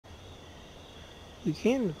We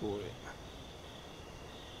can record it.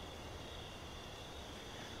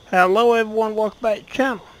 Hello everyone, welcome back to the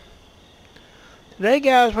channel. Today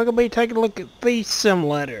guys, we're going to be taking a look at Thief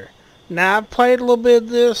Simulator. Now I've played a little bit of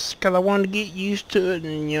this because I wanted to get used to it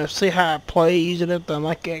and see how it plays and everything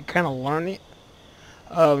like that, kind of learn it.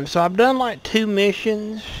 So I've done like 2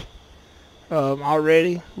 missions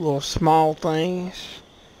already, little small things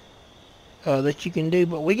that you can do.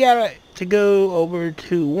 But we got to go over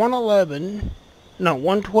to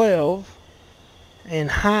 112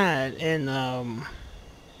 and hide and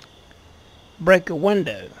break a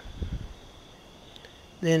window.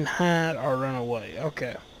 Then hide or run away.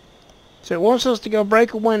 Okay. So it wants us to go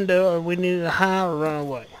break a window, or we need to hide or run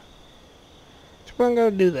away. So we're going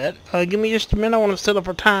to go do that. Give me just a minute. I want to set up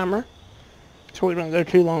a timer so we don't go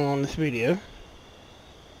too long on this video.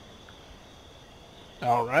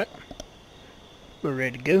 Alright. We're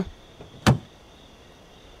ready to go.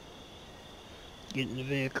 Get in the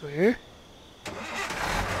vehicle here.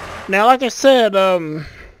 Now, like I said,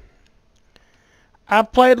 I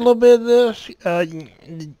played a little bit of this to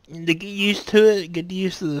get used to it, get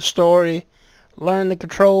used to the story, learn the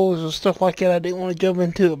controls and stuff like that. I didn't want to jump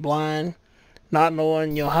into it blind, not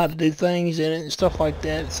knowing how to do things in it and stuff like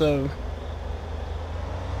that. So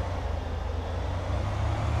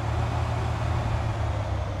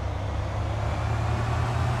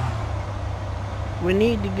we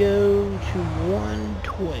need to go to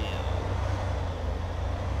 112.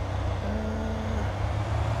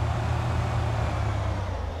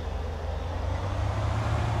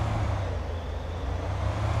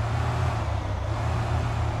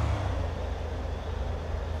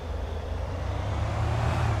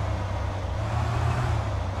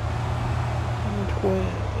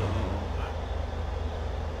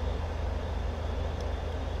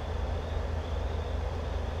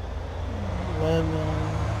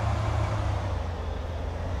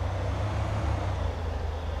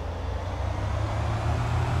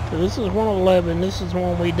 So this is 111. This is the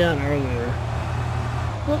one we done earlier.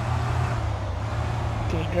 What?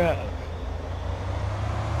 Can't drive.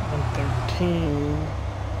 113.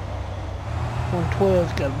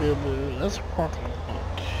 112's got to be able to. That's a parking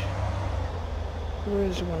lot. Where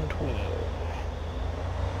is 112?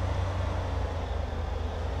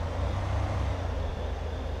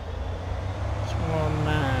 It's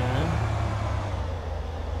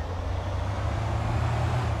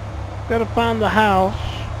 109. Gotta find the house.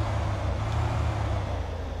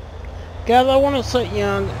 Guys, I want to say,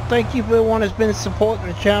 thank you for everyone that's been supporting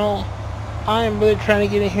the channel. I am really trying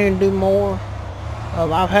to get in here and do more.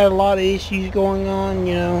 I've had a lot of issues going on,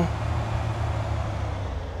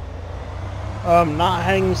 not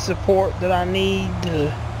having the support that I need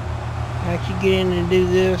to actually get in and do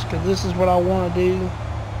this, because this is what I want to do.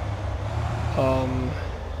 So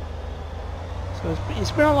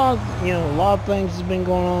it's been a lot of, a lot of things has been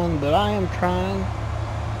going on, but I am trying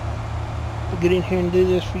to get in here and do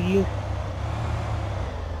this for you.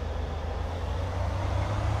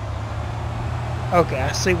 Okay,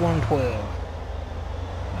 I see 112.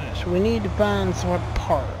 Alright, so we need to find somewhere to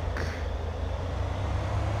park.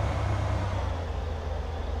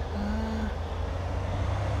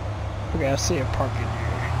 Okay, I see a parking area.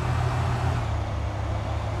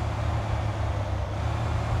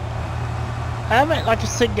 I haven't, like I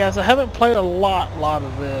said guys, I haven't played a lot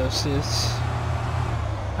of this.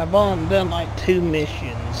 I've only done like 2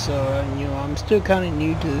 missions, so I'm still kind of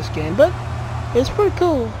new to this game, but it's pretty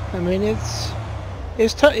cool. I mean, it's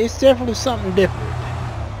definitely something different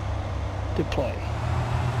to play.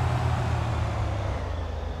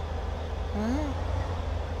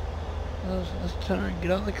 Let's turn and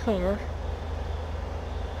get out of the car.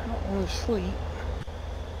 I don't want to sleep.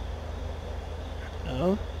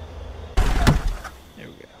 No. There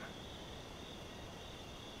we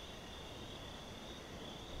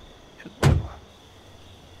go.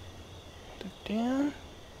 Look down.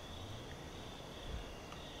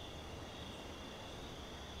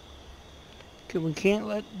 We can't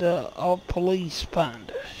let the police find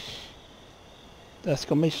us. That's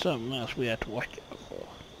gonna be something else we have to watch out for.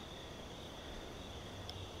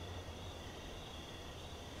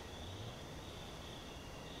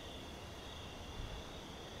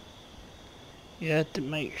 You have to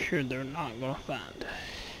make sure they're not gonna find us.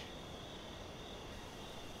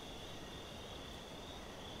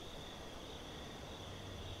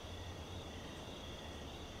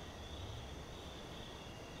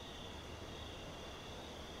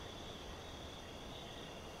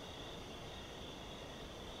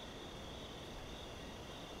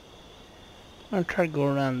 I'm gonna try to go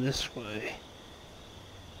around this way.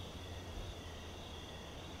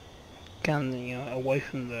 Kind of, away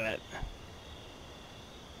from that.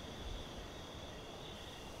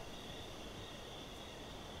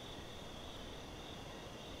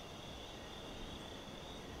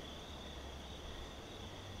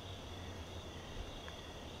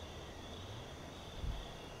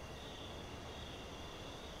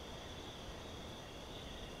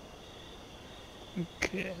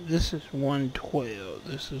 Okay, this is 112.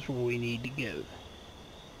 This is where we need to go.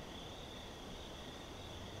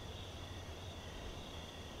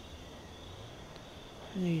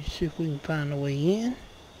 I need to see if we can find a way in. Is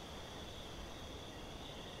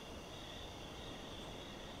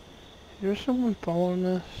there someone following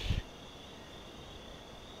us?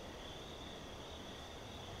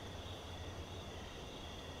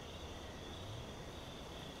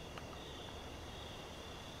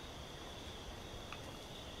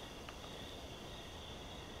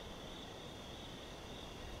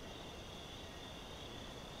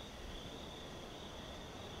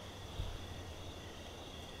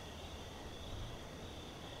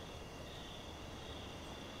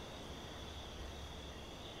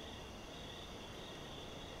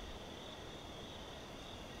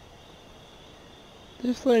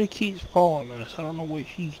 This lady keeps following us. I don't know what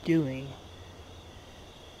she's doing.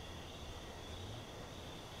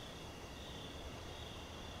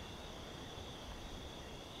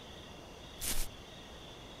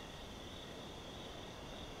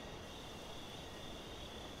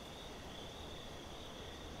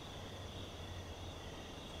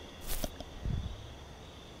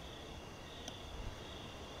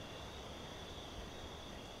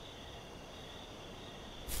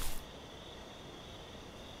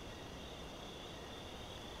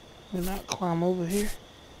 Can I not climb over here?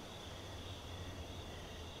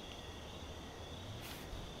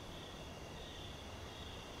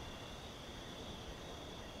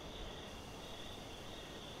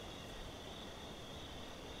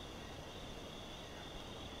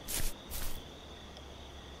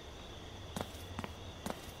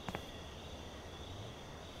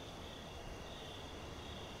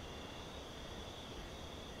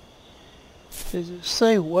 Does it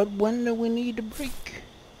say what window we need to break?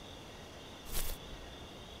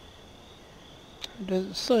 Does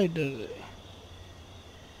it say, does it?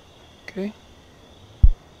 Okay.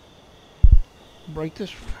 Break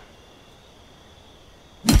this.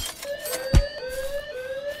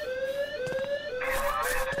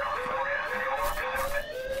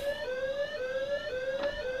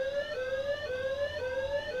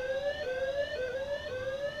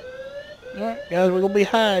 Alright, guys, we're gonna be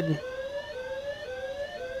hiding.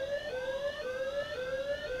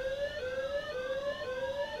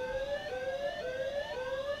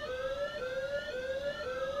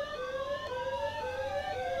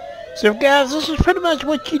 So guys, this is pretty much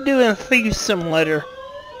what you do in Thief Simulator.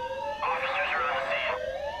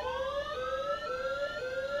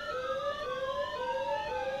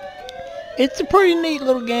 It's a pretty neat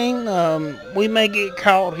little game. We may get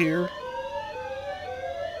caught here.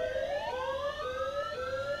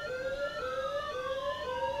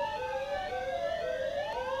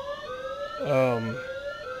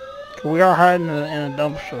 We are hiding in a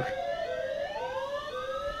dumpster.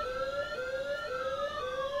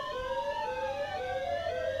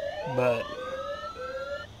 But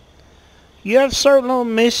you have certain little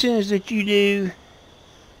missions that you do.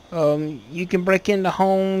 You can break into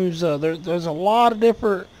homes. There's a lot of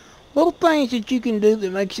different little things that you can do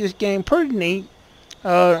that makes this game pretty neat.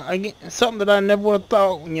 Again, something that I never would have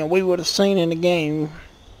thought we would have seen in the game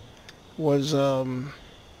was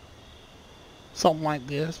something like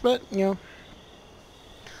this. But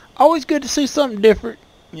always good to see something different.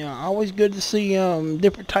 Always good to see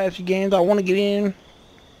different types of games. I want to get in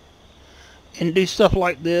and do stuff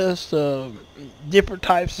like this, different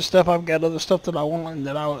types of stuff. I've got other stuff that I want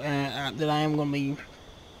that I am going to be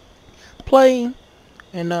playing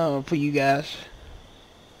and for you guys.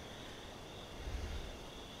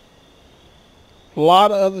 A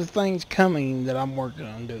lot of other things coming that I'm working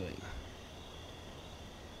on doing.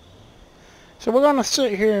 So we're going to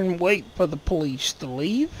sit here and wait for the police to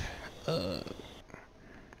leave. Okay,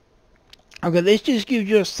 this just gives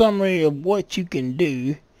you a summary of what you can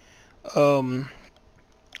do.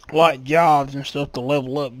 Like jobs and stuff to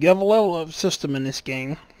level up. You have a level up system in this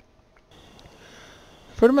game.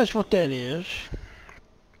 Pretty much what that is.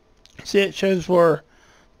 See, it shows where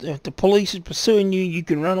if the police is pursuing you, you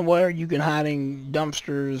can run away or you can hide in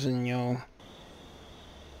dumpsters and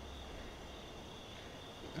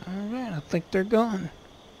Alright, I think they're gone.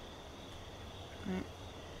 Right,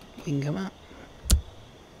 we can come out.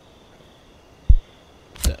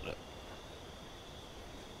 Set up.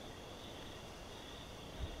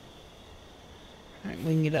 Alright, we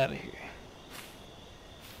can get out of here.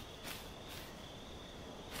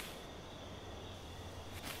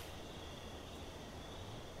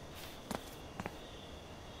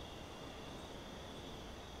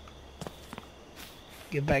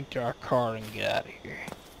 Get back to our car and get out of here.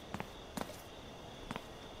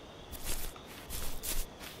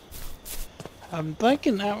 I'm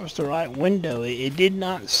thinking that was the right window. It did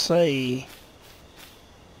not say...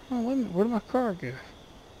 Oh, wait a minute. Where did my car go?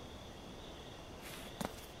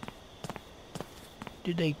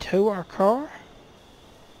 Did they tow our car?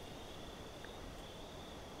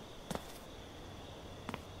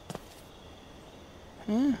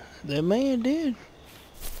 They may have did.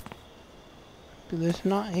 But it's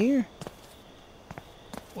not here.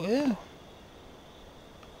 Well,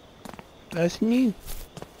 that's new.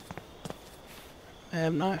 I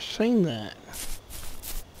have not seen that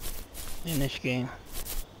in this game.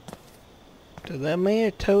 So that may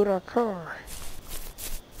have towed our car.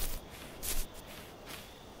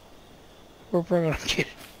 We're probably gonna get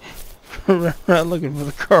we're not looking for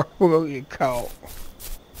the car. We're gonna get caught.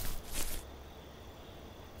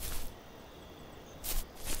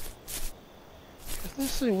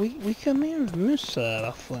 Let's see. We come in from this side,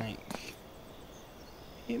 I think.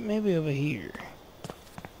 It may be over here.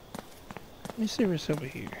 Let me see if it's over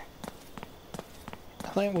here. I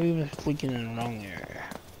think we were looking in the wrong area.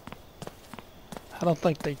 I don't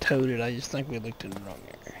think they towed it. I just think we looked in the wrong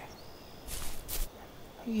area.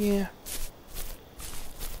 Yeah.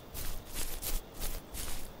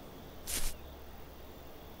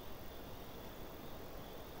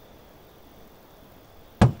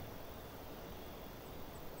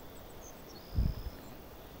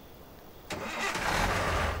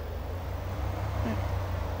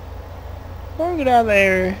 We'll get out of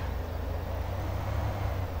there.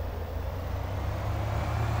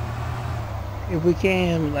 If we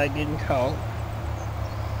can, without getting caught.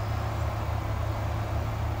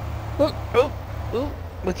 Look, oh,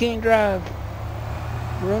 we can't drive.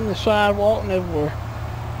 We're on the sidewalk and everywhere.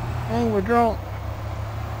 Dang, we're drunk.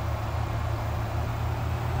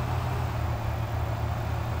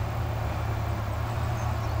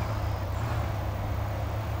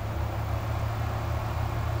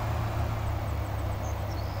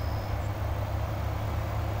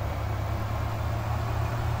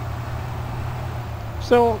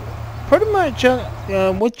 So, pretty much,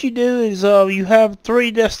 what you do is you have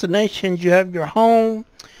 3 destinations. You have your home,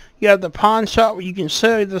 you have the pawn shop where you can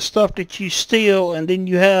sell the stuff that you steal, and then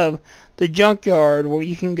you have the junkyard where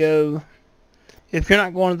you can go if you're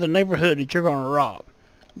not going to the neighborhood that you're going to rob.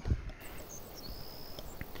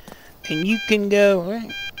 And you can go...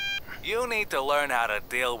 You need to learn how to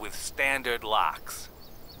deal with standard locks.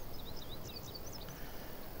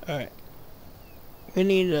 Alright. We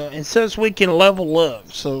need, it says we can level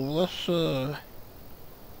up, so let's,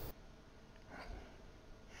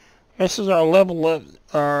 this is our level up,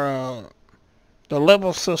 the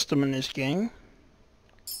level system in this game.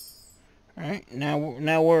 Alright, now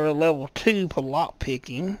we're at level 2 for lock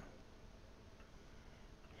picking.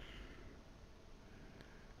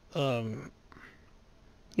 You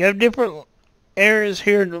have different areas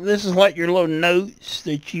here. This is like your little notes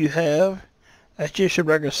that you have. That's just your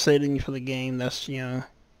regular settings for the game. That's, you know,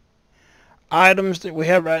 items that we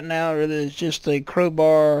have right now are just a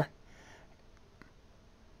crowbar,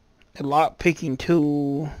 a lock picking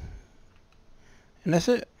tool, and that's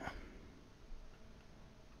it.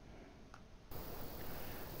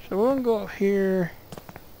 So we're gonna go up here.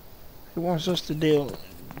 It wants us to deal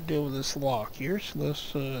with this lock here. So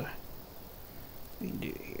let's we can do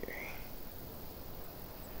it here.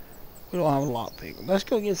 We don't have a lockpick. Let's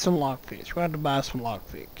go get some lockpicks. We'll have to buy some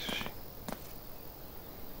lockpicks.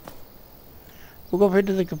 We'll go over here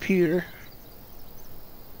to the computer.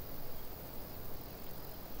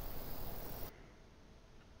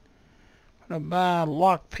 I'm gonna buy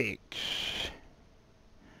lockpicks.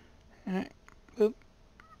 Alright. Oop.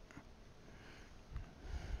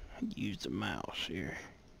 Use the mouse here.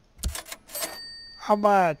 I'll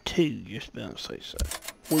buy 2, just don't say so.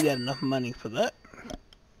 We got enough money for that.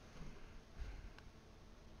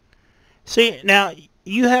 See, now,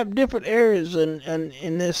 you have different areas in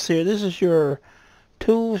this here. This is your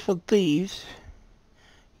tools for thieves.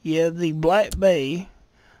 You have the Black Bay.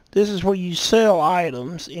 This is where you sell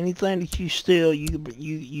items. Anything that you steal,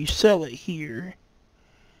 you sell it here.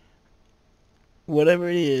 Whatever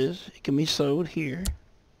it is, it can be sold here.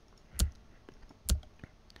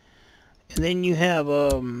 And then you have,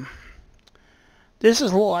 this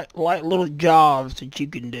is like little jobs that you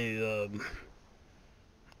can do.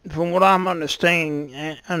 From what I'm understanding,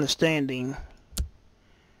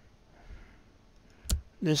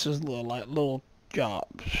 this is little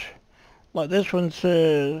jobs. Like this one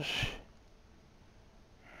says,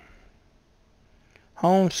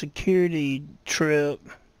 home security trip.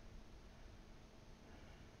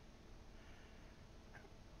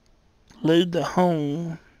 Loot the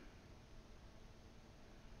home.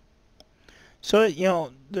 So, you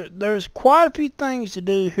know, there's quite a few things to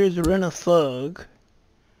do. Here's a rent a thug.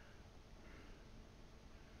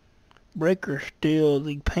 Breaker steal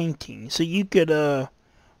the painting. So you could go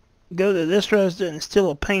to this resident and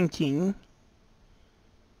steal a painting.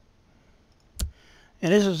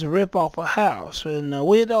 And this is a rip off a house. And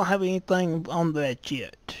we don't have anything on that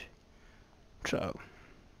yet. So.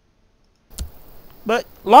 But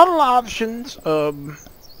a lot of options for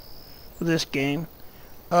this game.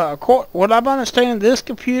 What I'm understanding, this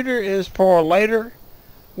computer is for later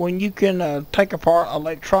when you can take apart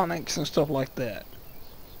electronics and stuff like that.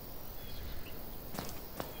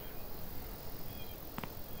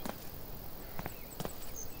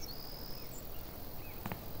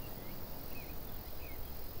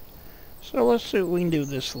 So let's see what we can do with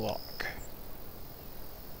this lock.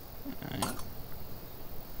 Alright.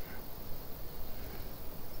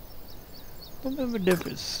 A little bit of a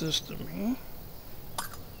different system here.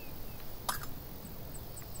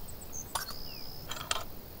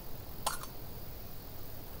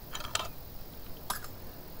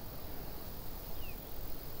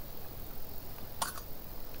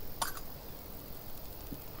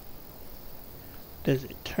 Does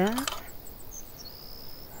it turn?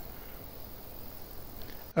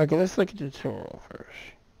 Okay, let's look at the tutorial first.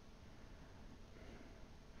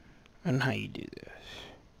 And how you do this.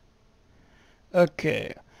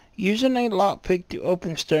 Okay. Using a lockpick to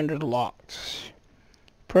open standard locks.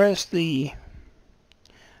 Press the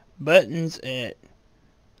buttons at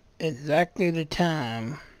exactly the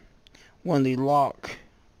time when the lock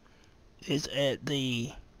is at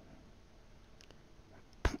the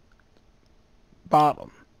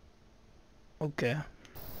bottom. Okay.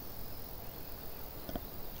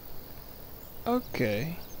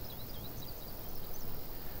 Okay.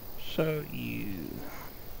 So you...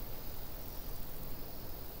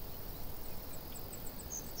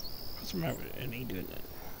 What's the matter with it? I ain't doing that.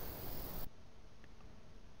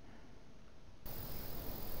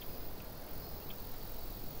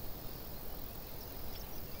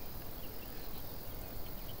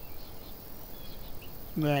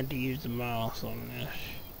 I'm going to have to use the mouse on this.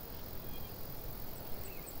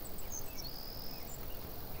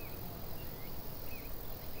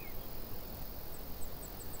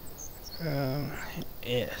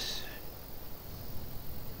 S.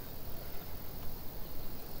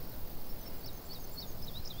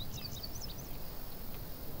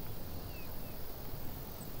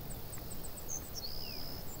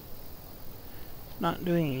 Not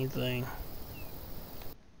doing anything.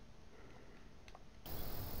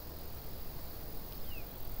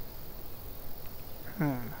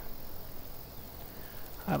 I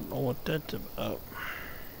don't know what that's about.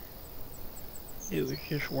 It was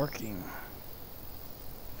just working.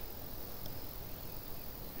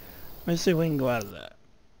 Let's see if we can go out of that.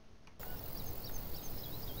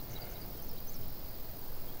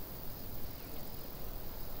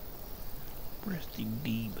 Press the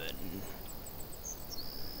D button.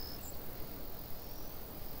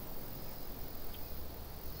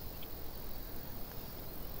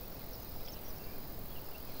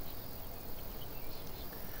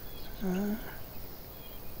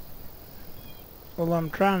 Well, I'm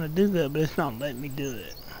trying to do that, but it's not letting me do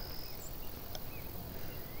it.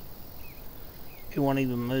 It won't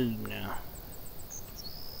even move now.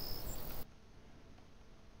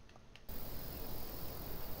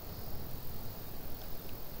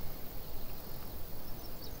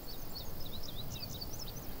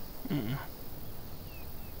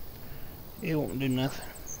 It won't do nothing.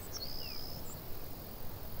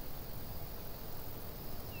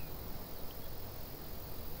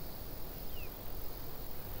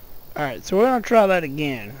 Alright, so we're going to try that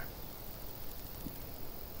again.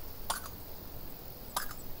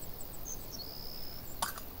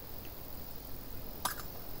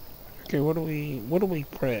 Okay, what do we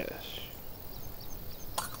press?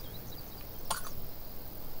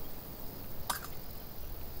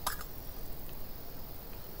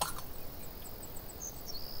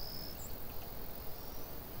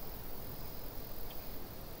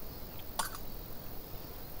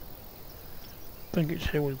 I think it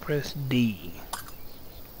said we press D.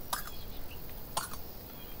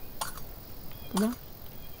 Come on.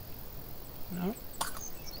 No.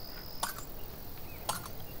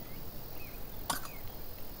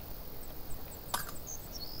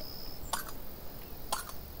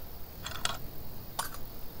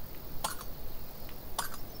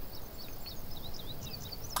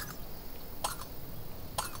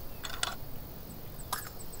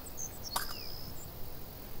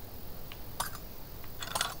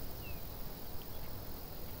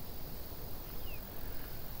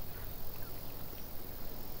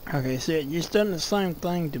 Okay, so it just done the same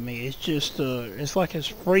thing to me. It's just, it's like it's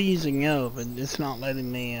freezing up and it's not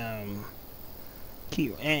letting me,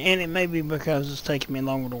 keep, and it may be because it's taking me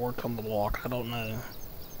longer to work on the lock. I don't know.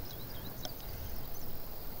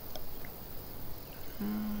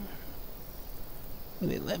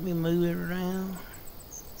 Will it let me move it around?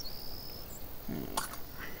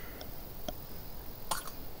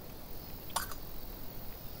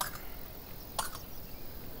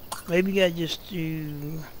 Maybe I just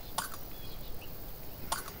do...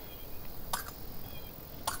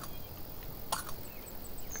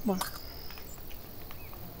 Come on.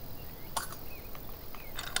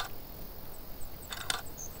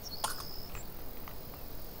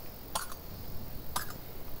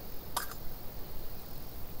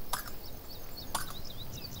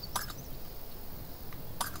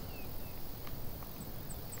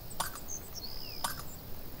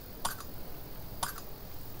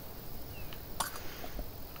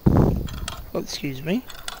 Oh, excuse me.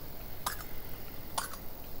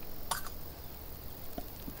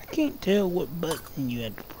 I can't tell what button you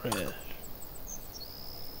had to press.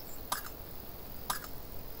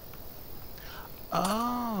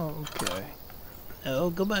 Oh, okay. Oh,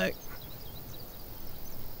 go back.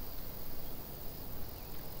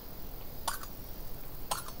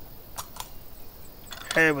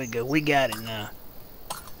 There we go. We got it now.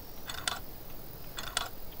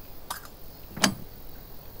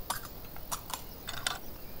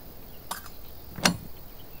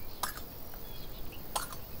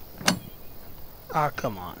 Ah,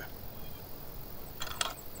 come on.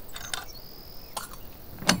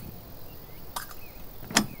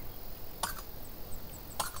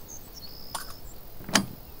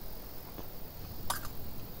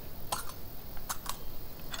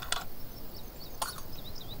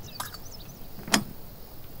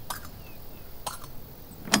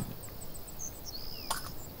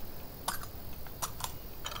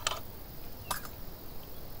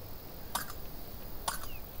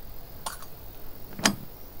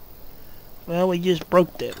 Well, we just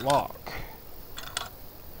broke that lock.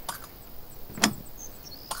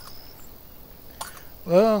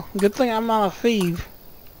 Well, good thing I'm not a thief.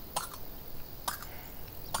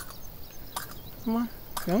 Come on,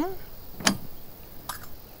 come on.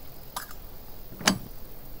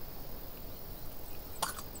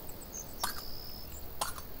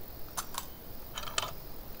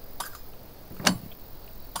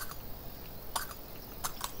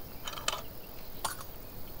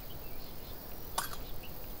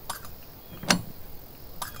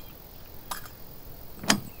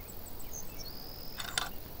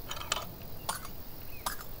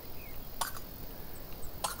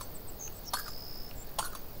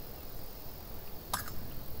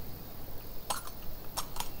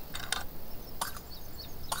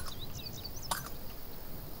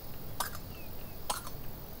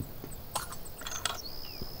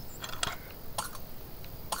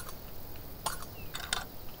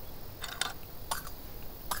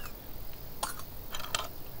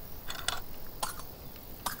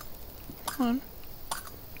 Come on.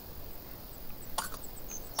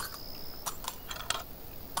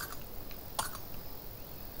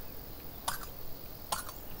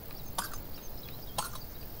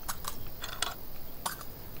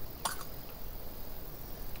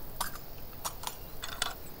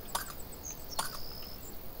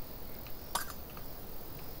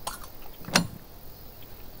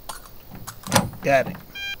 Got it.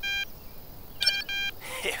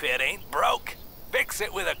 If it ain't broke, fix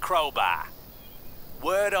it with a crowbar.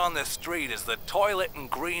 Word on the street is the toilet in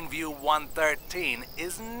Greenview 113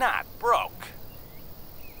 is not broke.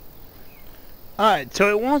 Alright, so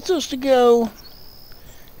it wants us to go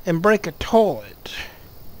and break a toilet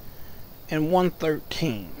in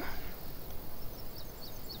 113.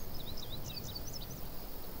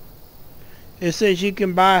 It says you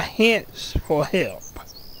can buy hints for help.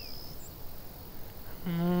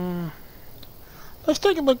 Let's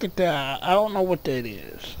take a look at that. I don't know what that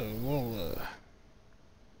is, so we'll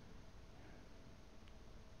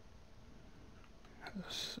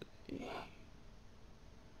let's see.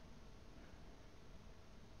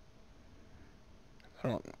 I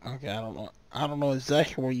don't know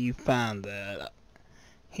exactly where you find that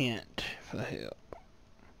hint for help.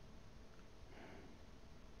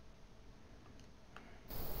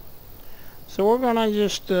 So we're gonna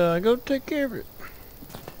just go take care of it.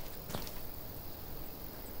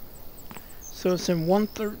 So it's in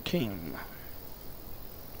 113.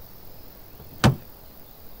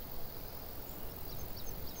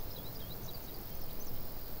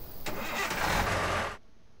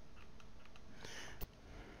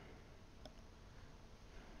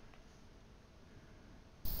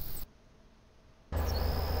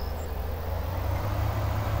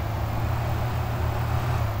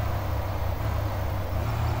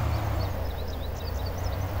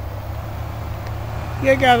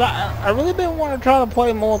 Yeah, guys, I really been wanting to try to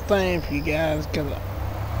play more things for you guys, because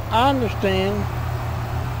I understand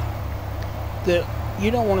that you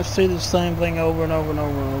don't want to see the same thing over and over and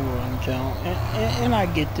over and over on the channel, and I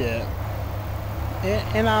get that.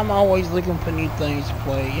 And I'm always looking for new things to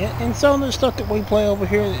play. And some of the stuff that we play over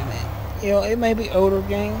here, you know, it may be older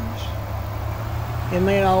games. It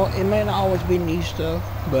may not always be new stuff,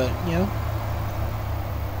 but you know.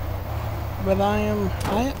 But I am.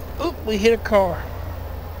 Oop! We hit a car.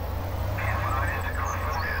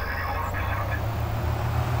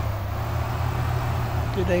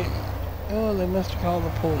 Did they? Oh, they must have called the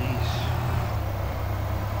police.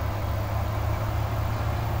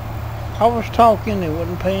 I was talking, they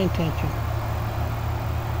wasn't paying attention.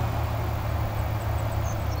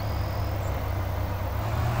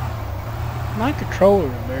 My controller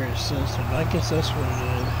is very sensitive. I guess that's what it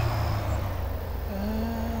is.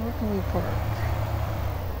 Where can we park?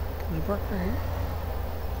 Can we park right here?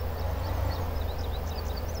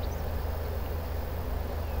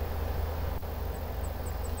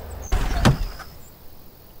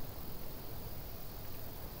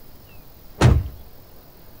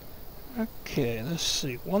 Okay, let's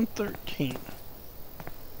see. 113.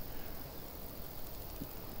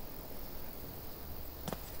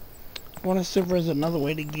 I want to see if there's another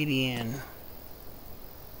way to get in.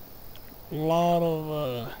 A lot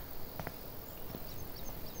of,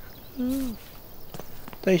 ooh,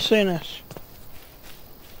 they seen us.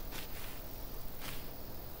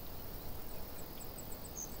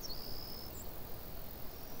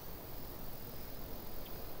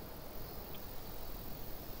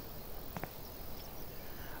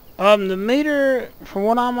 The meter, from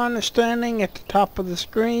what I'm understanding, at the top of the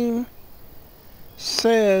screen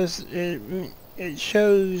says it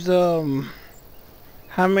shows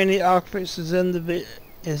how many occupants is in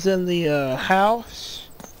the house,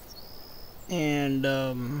 and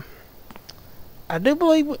I do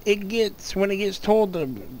believe it gets, when it gets told the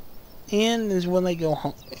end is when they go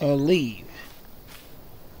home, leave.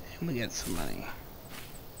 And we got somebody.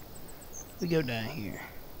 We go down here.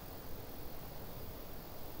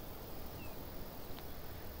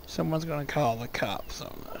 Someone's gonna call the cops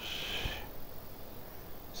on us.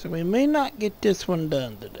 So we may not get this one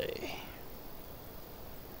done today.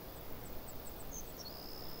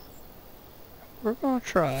 We're gonna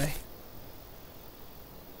try.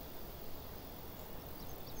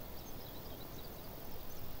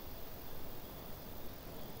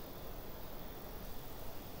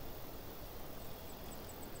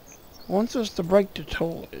 Wants us to break the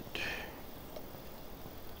toilet.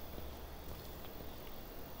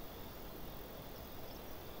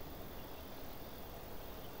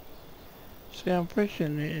 See, I'm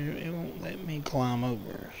pushing it, it won't let me climb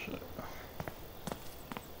over, so.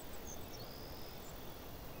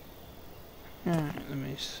 Alright, let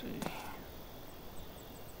me see.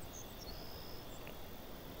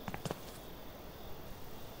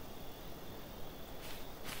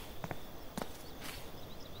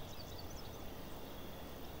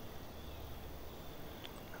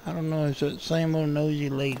 I don't know, it's that same old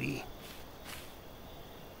nosy lady.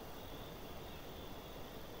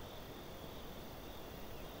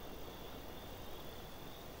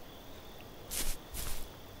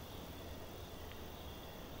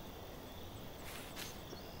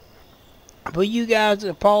 But you guys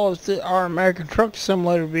that follow our American Truck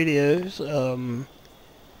Simulator videos,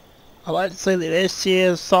 I'd like to say that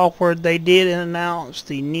SCS Software, they did announce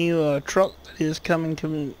the new truck that is coming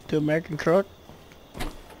to American Truck.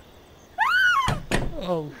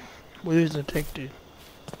 Oh, we was detected.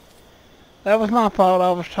 That was my fault,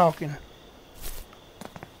 I was talking.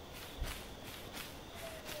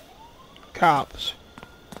 Cops.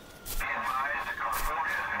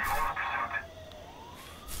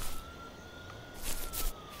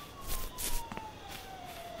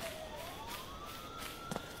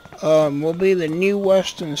 Will be the new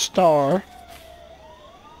Western Star.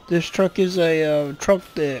 This truck is a truck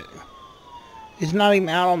that is not even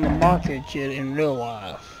out on the market yet in real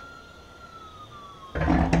life.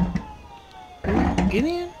 Get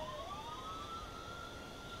in.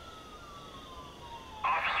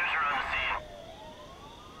 Officers are on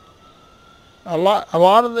the scene. A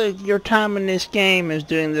lot of your time in this game is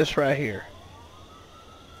doing this right here.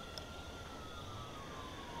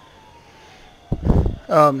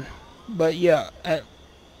 But yeah,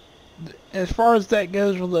 as far as that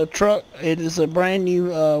goes with the truck, it is a brand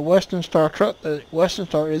new Western Star truck that Western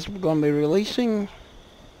Star is going to be releasing.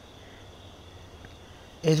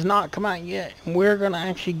 It's not come out yet. We're going to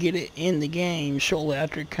actually get it in the game shortly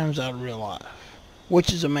after it comes out in real life,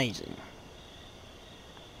 which is amazing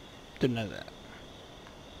to know that.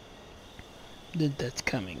 that's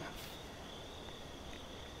coming.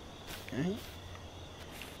 Okay.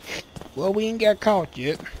 Well, we ain't got caught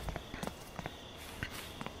yet.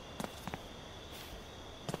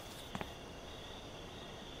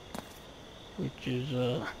 Which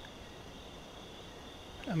is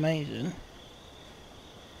amazing.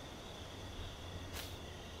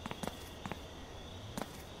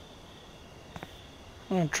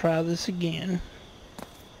 I'm gonna try this again.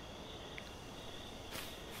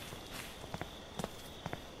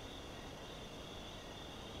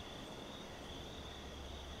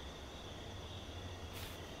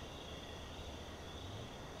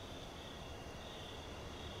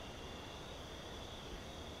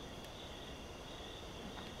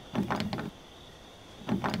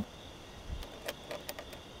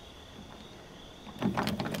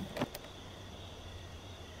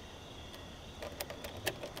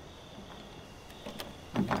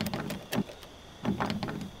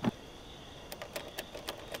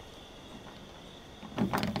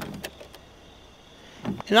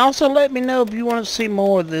 And also let me know if you want to see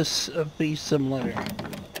more of this simulator.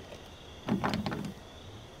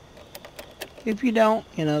 If you don't,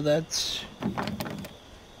 you know, that's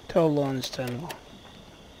totally understandable.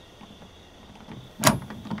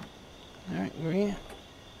 Alright, we're in.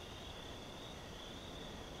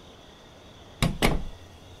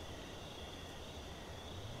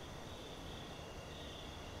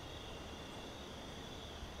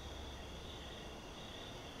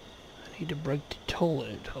 I need to break the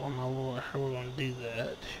toilet. I don't know how we're going to do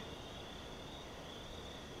that.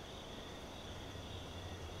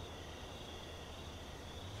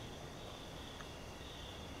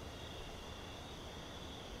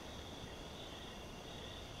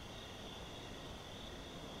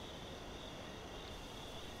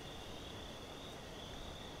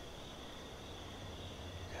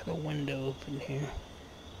 Got a window open here.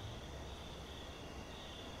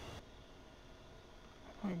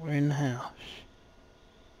 Right, we're in the house.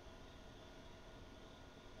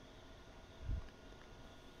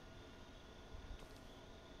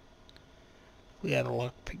 We gotta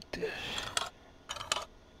lockpick this.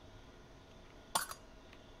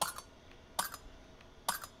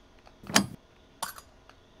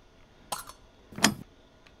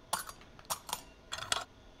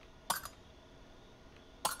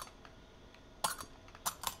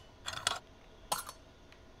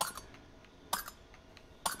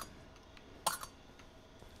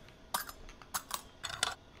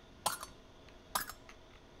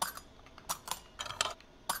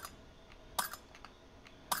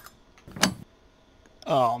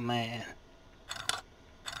 Oh man.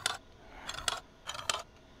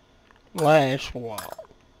 Last walk.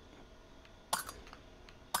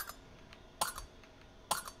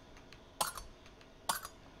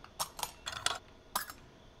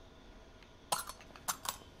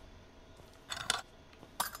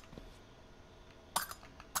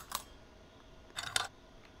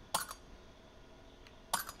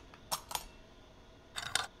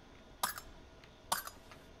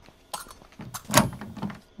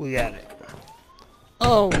 We got it.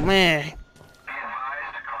 Oh man.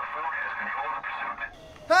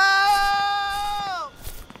 Help!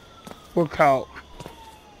 We're caught.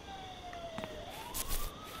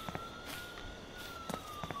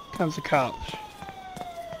 Comes the cops.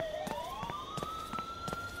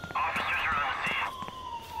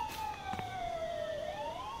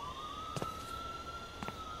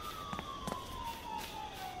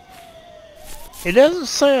 It doesn't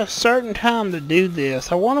say a certain time to do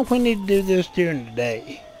this. I wonder if we need to do this during the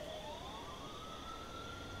day.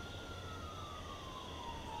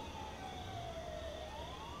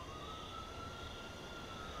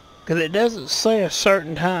 Because it doesn't say a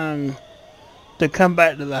certain time to come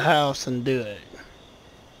back to the house and do it.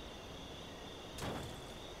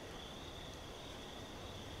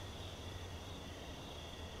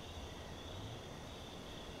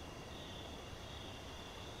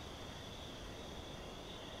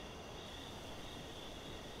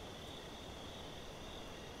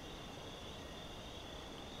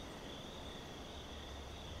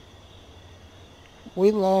 We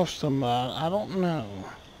lost somebody. I don't know.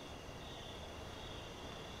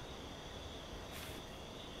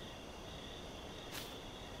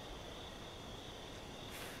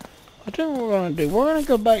 I tell you what we're going to do. We're going to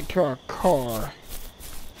go back to our car.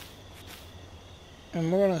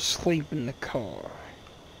 And we're going to sleep in the car.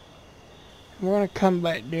 And we're going to come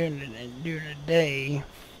back during the day.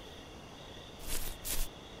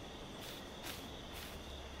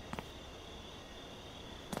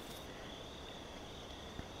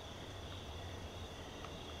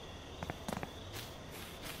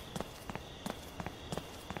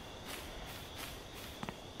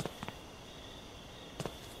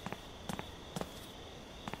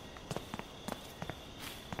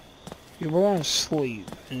 You want to sleep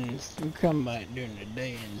and you come back during the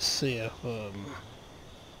day and see if there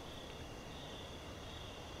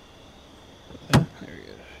he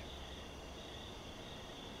is.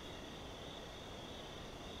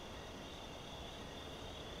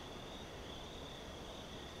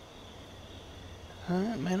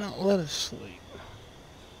 It may not let us sleep.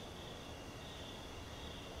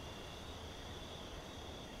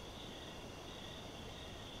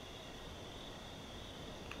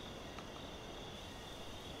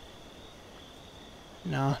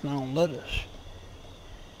 No, it's not gonna let us.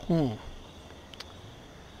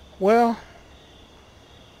 Well,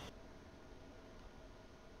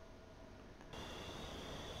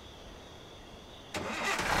 I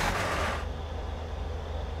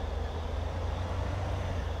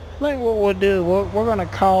think what we'll do, we're gonna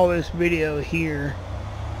call this video here.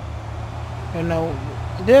 You know,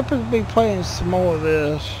 definitely be playing some more of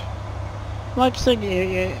this. Like I said,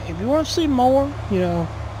 if you want to see more, you know,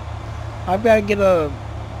 I've got to get a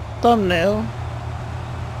thumbnail.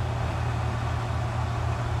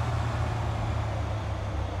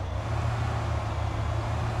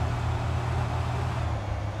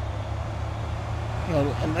 You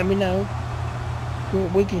know, and let me know.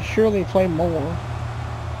 We can surely play more.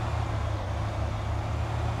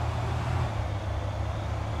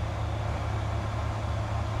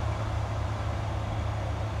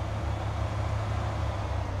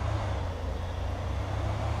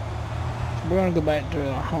 We're gonna go back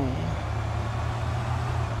to our home.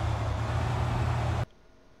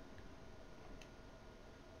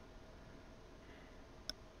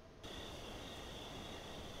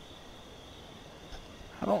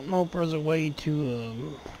 I don't know if there's a way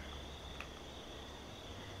to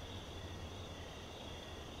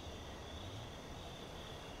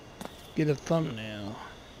get a thumbnail.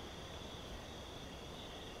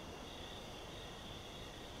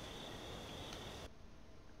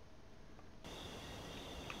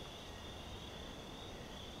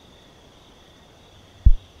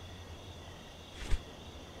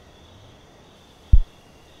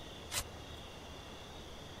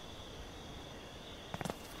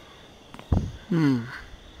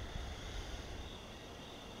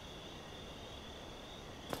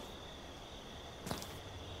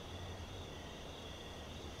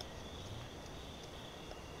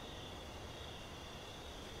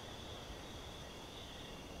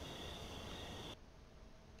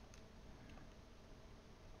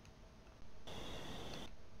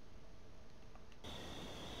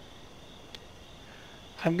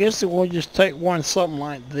 I guess it will just take one something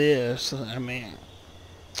like this. I mean,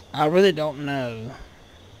 I really don't know.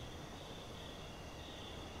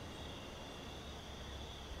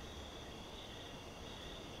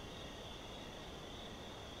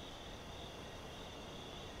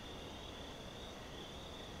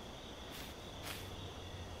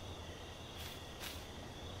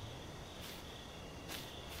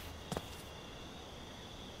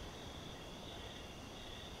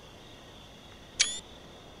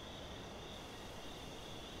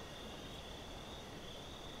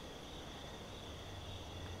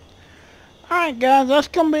 Alright guys, that's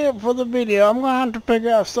gonna be it for the video. I'm gonna have to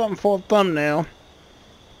figure out something for a thumbnail.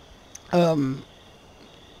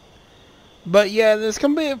 But yeah, that's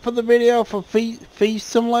gonna be it for the video for Thief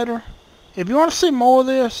Simulator. If you want to see more of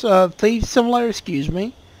this, Thief Simulator, excuse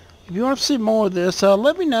me. If you want to see more of this,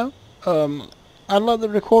 let me know. I'd love to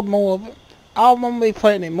record more of it. I won't be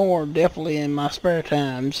playing it more, definitely in my spare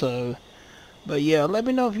time, so. But yeah, let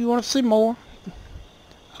me know if you want to see more.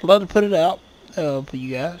 I'd love to put it out for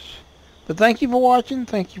you guys. But thank you for watching.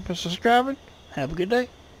 Thank you for subscribing. Have a good day.